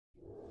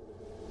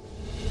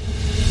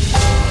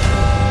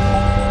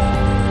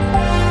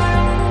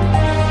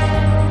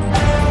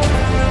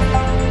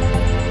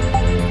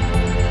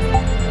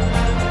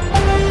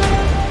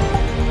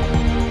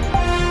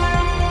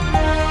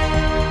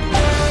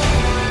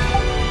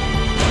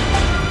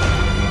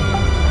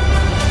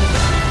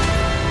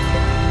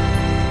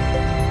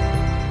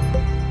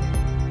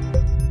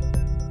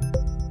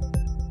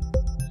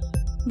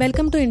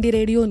Welcome to Indie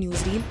Radio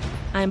Newsreel.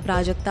 I am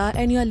Prajakta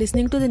and you are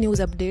listening to the news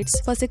updates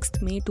for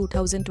 6th May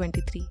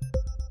 2023.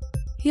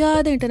 Here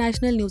are the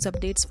international news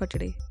updates for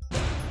today.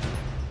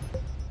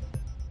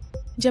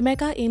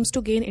 Jamaica aims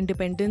to gain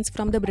independence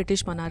from the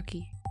British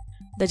monarchy.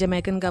 The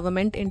Jamaican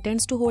government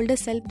intends to hold a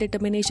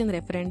self-determination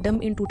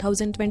referendum in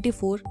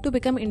 2024 to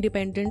become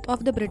independent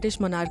of the British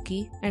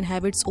monarchy and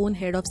have its own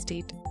head of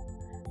state.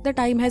 The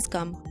time has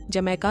come.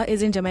 Jamaica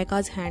is in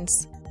Jamaica's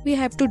hands. We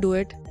have to do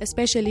it,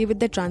 especially with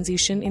the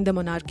transition in the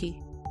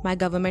monarchy. My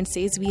government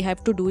says we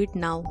have to do it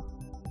now.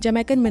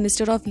 Jamaican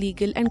Minister of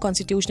Legal and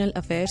Constitutional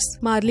Affairs,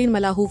 Marlene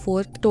Malahu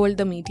IV, told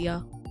the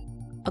media.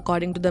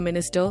 According to the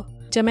minister,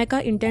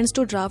 Jamaica intends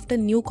to draft a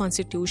new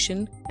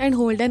constitution and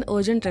hold an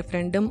urgent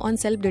referendum on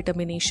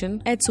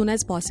self-determination as soon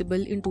as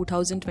possible in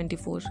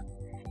 2024.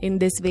 In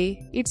this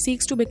way, it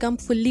seeks to become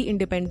fully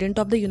independent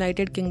of the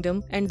United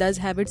Kingdom and thus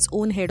have its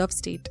own head of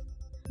state.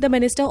 The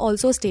minister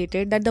also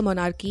stated that the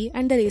monarchy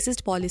and the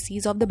racist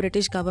policies of the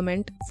British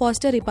government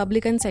foster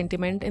republican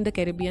sentiment in the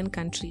Caribbean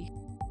country.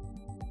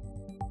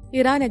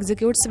 Iran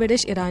executes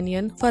Swedish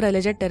Iranian for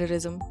alleged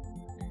terrorism.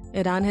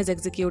 Iran has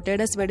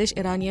executed a Swedish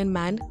Iranian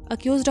man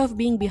accused of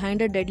being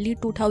behind a deadly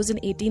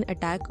 2018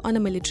 attack on a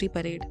military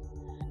parade.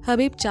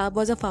 Habib Chab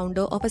was a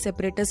founder of a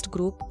separatist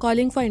group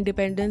calling for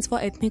independence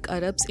for ethnic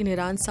Arabs in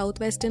Iran's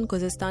southwestern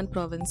Khuzestan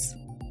province.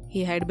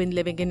 He had been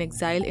living in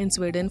exile in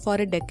Sweden for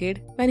a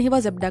decade when he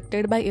was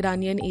abducted by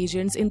Iranian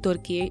agents in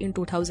Turkey in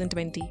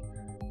 2020.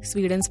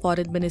 Sweden's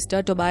foreign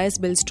minister Tobias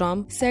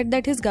Billström said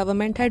that his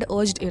government had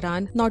urged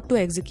Iran not to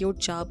execute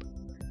Chab.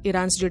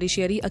 Iran's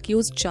judiciary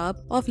accused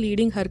Chab of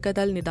leading Harkat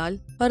al-Nidal,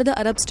 or the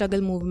Arab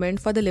struggle movement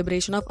for the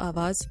liberation of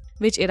Ahvaz,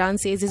 which Iran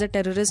says is a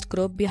terrorist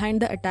group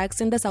behind the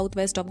attacks in the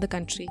southwest of the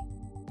country.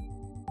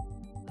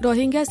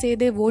 Rohingya say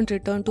they won't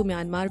return to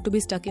Myanmar to be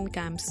stuck in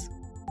camps.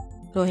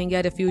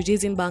 Rohingya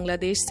refugees in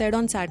Bangladesh said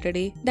on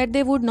Saturday that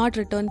they would not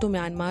return to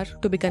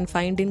Myanmar to be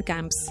confined in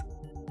camps.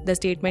 The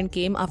statement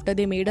came after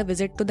they made a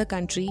visit to the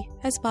country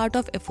as part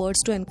of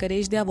efforts to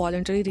encourage their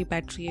voluntary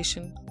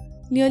repatriation.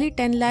 Nearly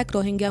 10 lakh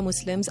Rohingya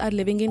Muslims are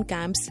living in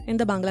camps in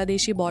the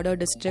Bangladeshi border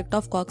district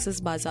of Cox's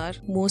Bazar,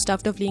 most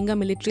after fleeing a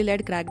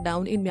military-led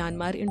crackdown in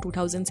Myanmar in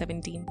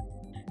 2017.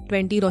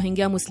 20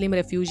 Rohingya Muslim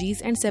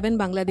refugees and 7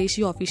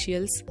 Bangladeshi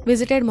officials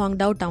visited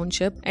Mongdao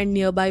township and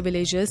nearby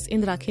villages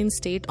in Rakhine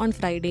state on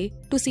Friday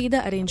to see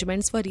the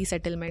arrangements for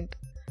resettlement.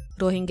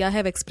 Rohingya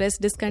have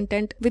expressed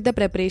discontent with the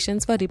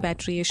preparations for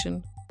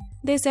repatriation.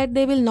 They said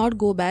they will not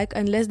go back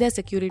unless their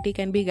security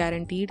can be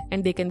guaranteed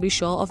and they can be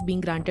sure of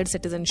being granted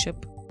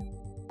citizenship.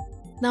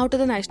 Now to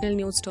the national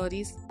news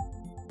stories.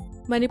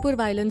 Manipur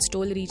violence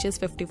toll reaches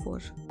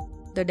 54.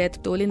 The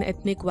death toll in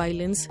ethnic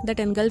violence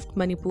that engulfed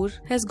Manipur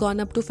has gone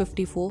up to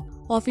 54,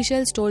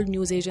 officials told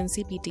news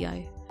agency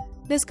PTI.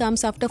 This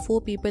comes after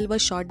 4 people were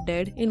shot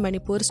dead in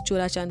Manipur's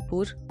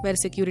Churachandpur, where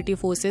security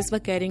forces were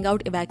carrying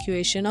out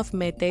evacuation of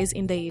Meiteis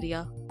in the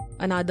area.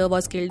 Another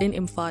was killed in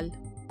Imphal.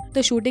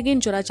 The shooting in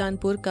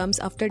Churachandpur comes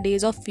after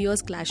days of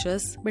fierce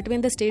clashes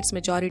between the state's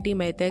majority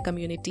Meitei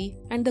community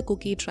and the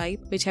Kuki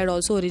tribe, which had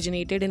also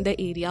originated in the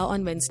area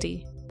on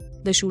Wednesday.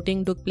 The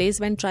shooting took place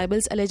when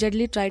tribals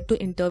allegedly tried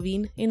to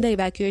intervene in the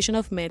evacuation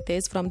of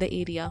Meiteis from the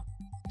area.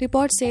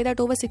 Reports say that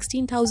over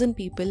 16,000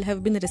 people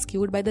have been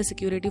rescued by the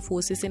security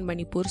forces in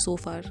Manipur so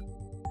far.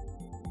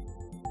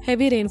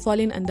 Heavy rainfall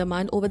in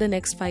Andaman over the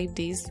next 5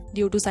 days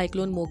due to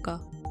cyclone Mocha.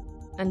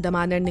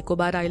 Andaman and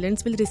Nicobar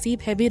Islands will receive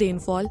heavy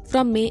rainfall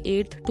from May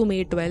 8th to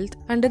May 12th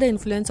under the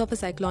influence of a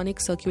cyclonic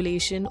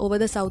circulation over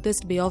the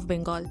southeast Bay of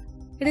Bengal.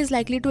 It is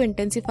likely to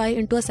intensify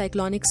into a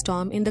cyclonic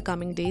storm in the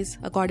coming days,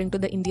 according to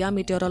the India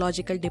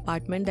Meteorological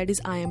Department, that is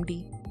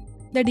IMD.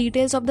 The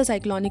details of the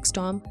cyclonic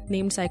storm,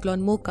 named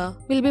Cyclone Mocha,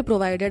 will be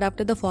provided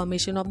after the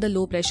formation of the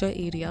low-pressure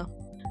area.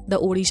 The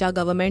Odisha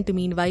government,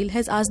 meanwhile,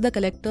 has asked the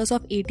collectors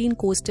of 18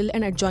 coastal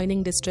and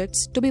adjoining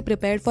districts to be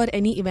prepared for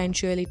any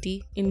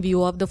eventuality in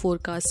view of the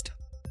forecast.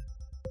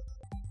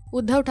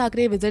 Uddhav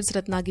Thackeray visits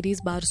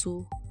Ratnagiri's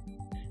Barsu.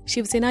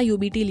 Shiv Sena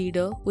UBT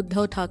leader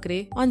Uddhav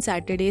Thackeray on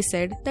Saturday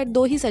said that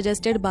though he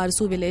suggested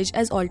Barsu village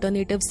as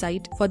alternative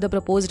site for the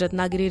proposed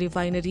Ratnagiri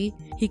refinery,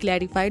 he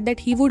clarified that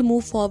he would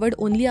move forward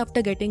only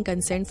after getting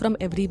consent from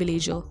every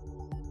villager.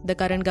 The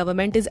current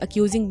government is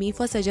accusing me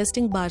for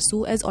suggesting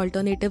Barsu as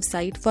alternative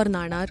site for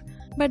Nanar,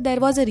 but there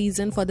was a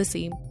reason for the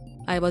same.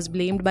 I was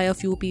blamed by a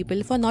few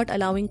people for not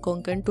allowing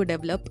Konkan to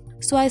develop,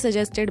 so I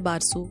suggested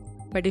Barsu.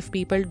 But if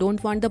people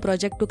don't want the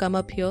project to come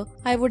up here,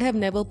 I would have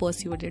never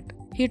pursued it,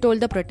 he told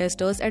the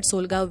protesters at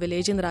Solgaon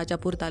village in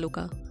Rajapur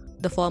Taluka.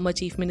 The former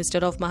Chief Minister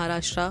of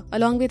Maharashtra,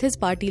 along with his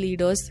party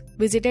leaders,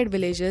 visited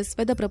villages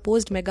where the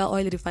proposed mega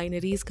oil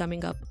refinery is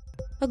coming up.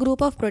 A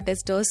group of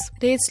protesters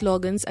raised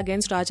slogans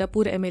against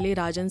Rajapur MLA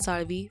Rajan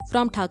Salvi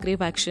from Thackeray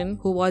faction,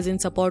 who was in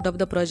support of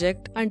the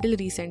project until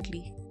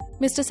recently.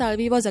 Mr.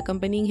 Salvi was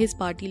accompanying his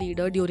party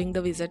leader during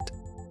the visit.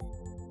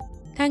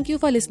 Thank you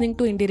for listening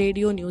to Indie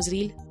Radio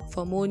Newsreel.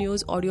 For more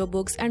news,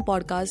 audiobooks and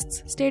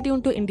podcasts, stay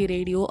tuned to Indie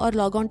Radio or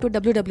log on to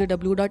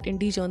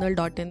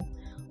www.indiejournal.in.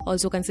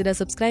 Also consider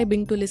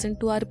subscribing to listen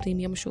to our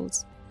premium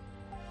shows.